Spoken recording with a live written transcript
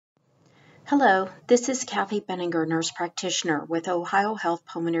Hello, this is Cathy Benninger, nurse practitioner with Ohio Health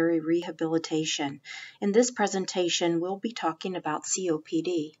Pulmonary Rehabilitation. In this presentation, we'll be talking about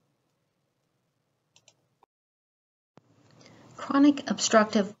COPD. Chronic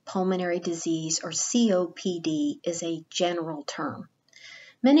obstructive pulmonary disease, or COPD, is a general term.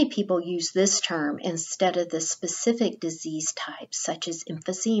 Many people use this term instead of the specific disease types such as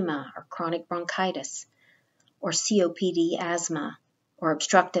emphysema or chronic bronchitis, or COPD asthma or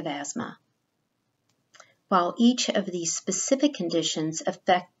obstructive asthma. While each of these specific conditions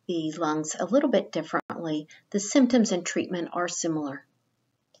affect the lungs a little bit differently, the symptoms and treatment are similar.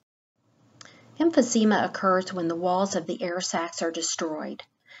 Emphysema occurs when the walls of the air sacs are destroyed.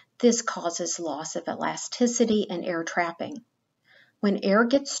 This causes loss of elasticity and air trapping. When air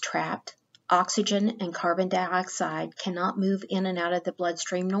gets trapped, oxygen and carbon dioxide cannot move in and out of the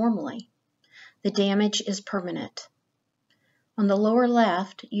bloodstream normally. The damage is permanent. On the lower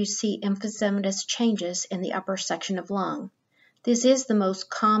left, you see emphysematous changes in the upper section of lung. This is the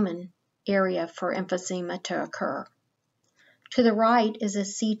most common area for emphysema to occur. To the right is a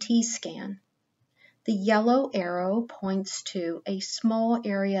CT scan. The yellow arrow points to a small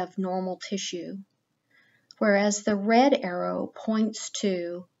area of normal tissue, whereas the red arrow points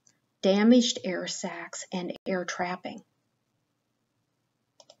to damaged air sacs and air trapping.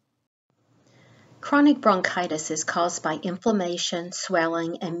 Chronic bronchitis is caused by inflammation,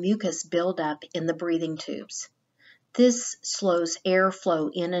 swelling, and mucus buildup in the breathing tubes. This slows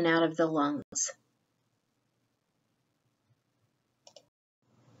airflow in and out of the lungs.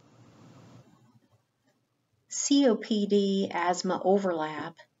 COPD asthma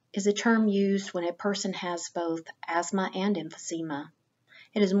overlap is a term used when a person has both asthma and emphysema.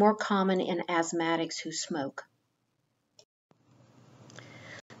 It is more common in asthmatics who smoke.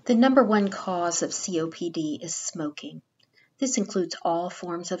 The number one cause of COPD is smoking. This includes all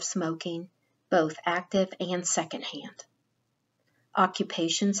forms of smoking, both active and secondhand.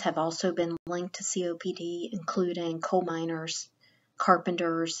 Occupations have also been linked to COPD, including coal miners,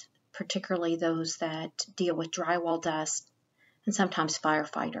 carpenters, particularly those that deal with drywall dust, and sometimes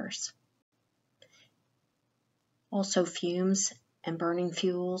firefighters. Also fumes and burning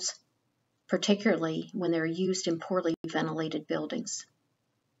fuels, particularly when they're used in poorly ventilated buildings.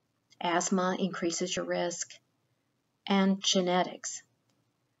 Asthma increases your risk, and genetics.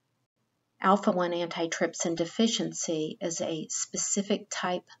 Alpha-1 antitrypsin deficiency is a specific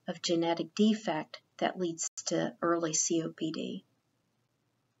type of genetic defect that leads to early COPD.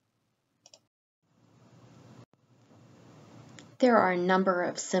 There are a number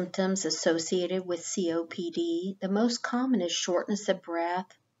of symptoms associated with COPD. The most common is shortness of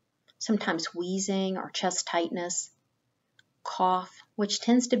breath, sometimes wheezing or chest tightness, cough, which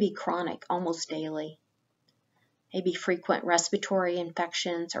tends to be chronic almost daily, maybe frequent respiratory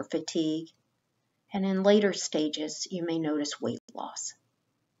infections or fatigue, and in later stages you may notice weight loss.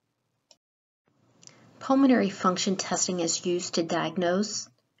 Pulmonary function testing is used to diagnose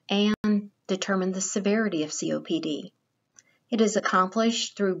and determine the severity of COPD. It is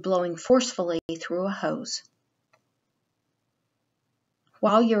accomplished through blowing forcefully through a hose.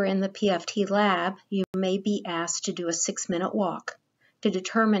 While you're in the PFT lab, you may be asked to do a 6-minute walk to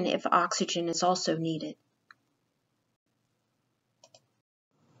determine if oxygen is also needed.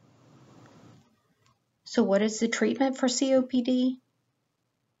 So what is the treatment for COPD?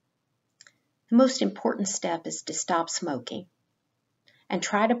 The most important step is to stop smoking and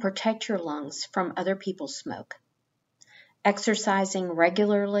try to protect your lungs from other people's smoke. Exercising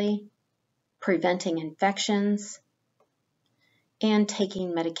regularly, preventing infections, and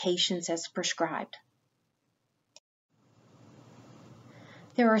taking medications as prescribed.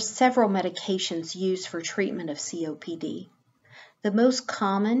 There are several medications used for treatment of COPD. The most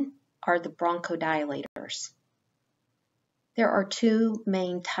common are the bronchodilators. There are two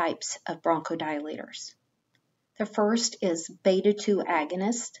main types of bronchodilators. The first is beta-2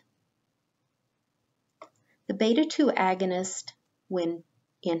 agonist. The beta-2 agonist, when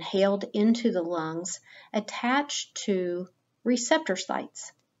inhaled into the lungs, attach to receptor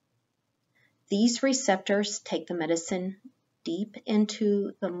sites. These receptors take the medicine deep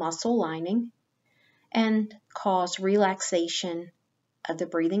into the muscle lining and cause relaxation of the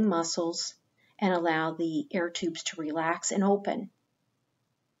breathing muscles and allow the air tubes to relax and open.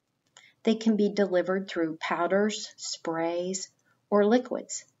 They can be delivered through powders, sprays, or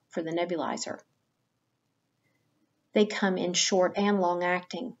liquids for the nebulizer. They come in short and long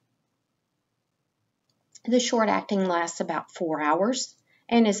acting. The short acting lasts about 4 hours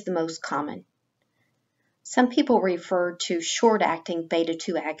and is the most common. Some people refer to short-acting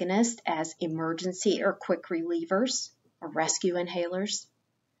beta-2 agonists as emergency or quick relievers or rescue inhalers.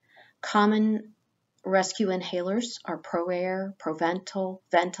 Common rescue inhalers are ProAir, Proventil,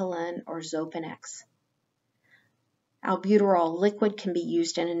 Ventolin, or Xopenex. Albuterol liquid can be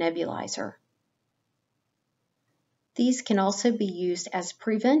used in a nebulizer. These can also be used as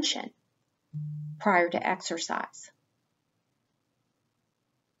prevention prior to exercise.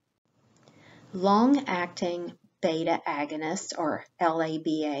 Long-acting beta agonists, or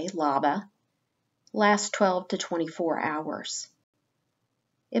LABA, last 12 to 24 hours.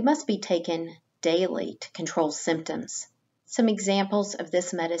 It must be taken daily to control symptoms. Some examples of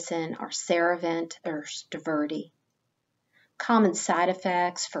this medicine are Ceravent or Stiverdi. Common side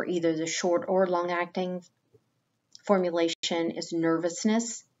effects for either the short or long-acting formulation is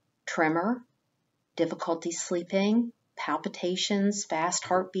nervousness, tremor, difficulty sleeping, palpitations, fast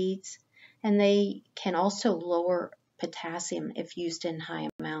heartbeats, and they can also lower potassium if used in high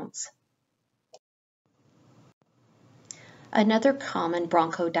amounts. Another common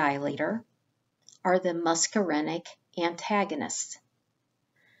bronchodilator are the muscarinic antagonists.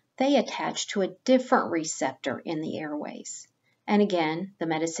 They attach to a different receptor in the airways. And again, the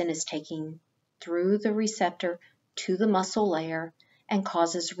medicine is taken through the receptor to the muscle layer and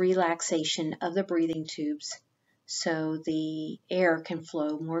causes relaxation of the breathing tubes so the air can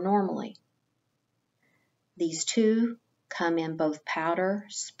flow more normally. These two come in both powder,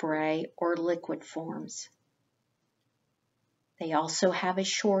 spray, or liquid forms. They also have a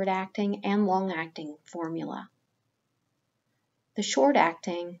short-acting and long-acting formula. The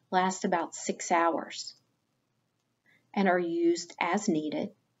short-acting lasts about 6 hours and are used as needed.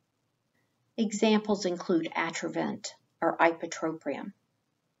 Examples include Atrovent or ipratropium.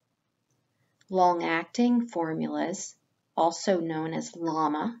 Long-acting formulas, also known as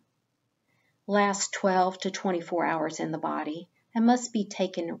LAMA, last 12 to 24 hours in the body and must be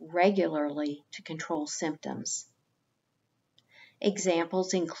taken regularly to control symptoms.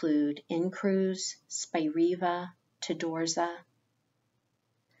 Examples include Incruz, Spiriva, Tidorza.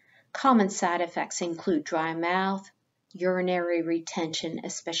 Common side effects include dry mouth, urinary retention,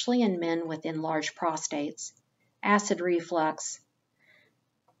 especially in men with enlarged prostates, acid reflux,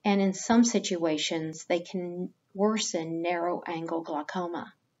 and in some situations they can worsen narrow-angle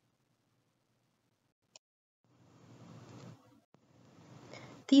glaucoma.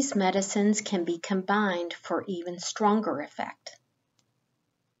 These medicines can be combined for even stronger effect.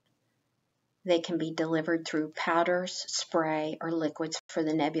 They can be delivered through powders, spray, or liquids for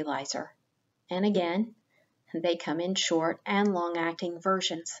the nebulizer. And again, they come in short and long-acting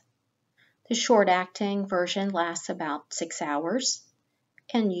versions. The short-acting version lasts about 6 hours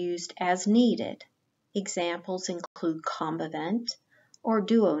and used as needed. Examples include Combivent or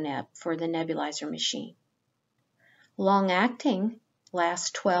Duoneb for the nebulizer machine. Long-acting lasts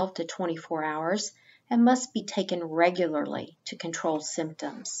 12 to 24 hours and must be taken regularly to control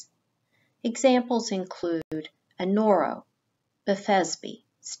symptoms. Examples include Anoro, Befesbi,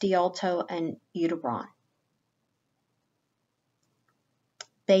 Stiolto, and Udobron.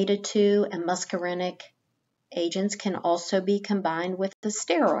 Beta-2 and muscarinic agents can also be combined with the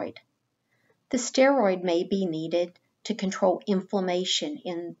steroid. The steroid may be needed to control inflammation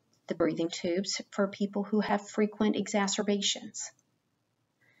in the breathing tubes for people who have frequent exacerbations.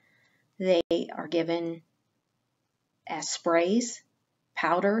 They are given as sprays,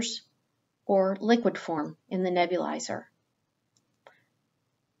 powders, or liquid form in the nebulizer.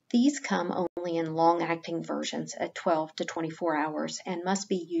 These come only in long-acting versions at 12 to 24 hours and must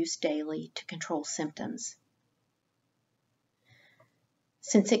be used daily to control symptoms.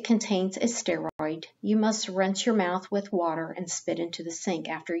 Since it contains a steroid, you must rinse your mouth with water and spit into the sink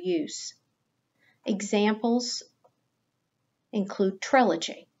after use. Examples include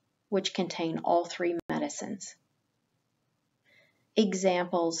Trelegy, which contain all three medicines.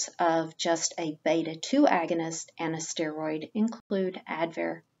 Examples of just a beta-2 agonist and a steroid include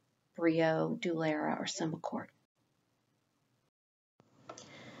Advair, Breo, Dulera, or Symbicort.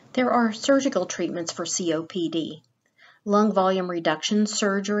 There are surgical treatments for COPD. Lung volume reduction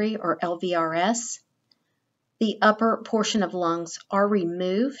surgery, or LVRS. The upper portion of lungs are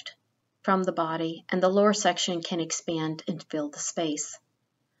removed from the body and the lower section can expand and fill the space.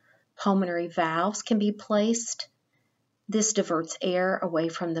 Pulmonary valves can be placed. This diverts air away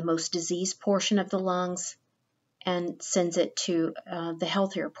from the most diseased portion of the lungs and sends it to the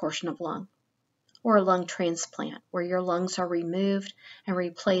healthier portion of lung. Or a lung transplant, where your lungs are removed and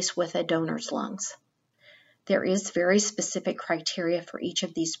replaced with a donor's lungs. There is very specific criteria for each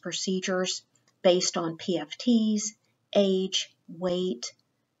of these procedures based on PFTs, age, weight,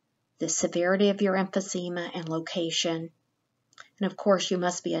 the severity of your emphysema, and location. And of course, you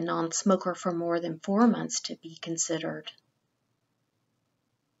must be a non-smoker for more than 4 months to be considered.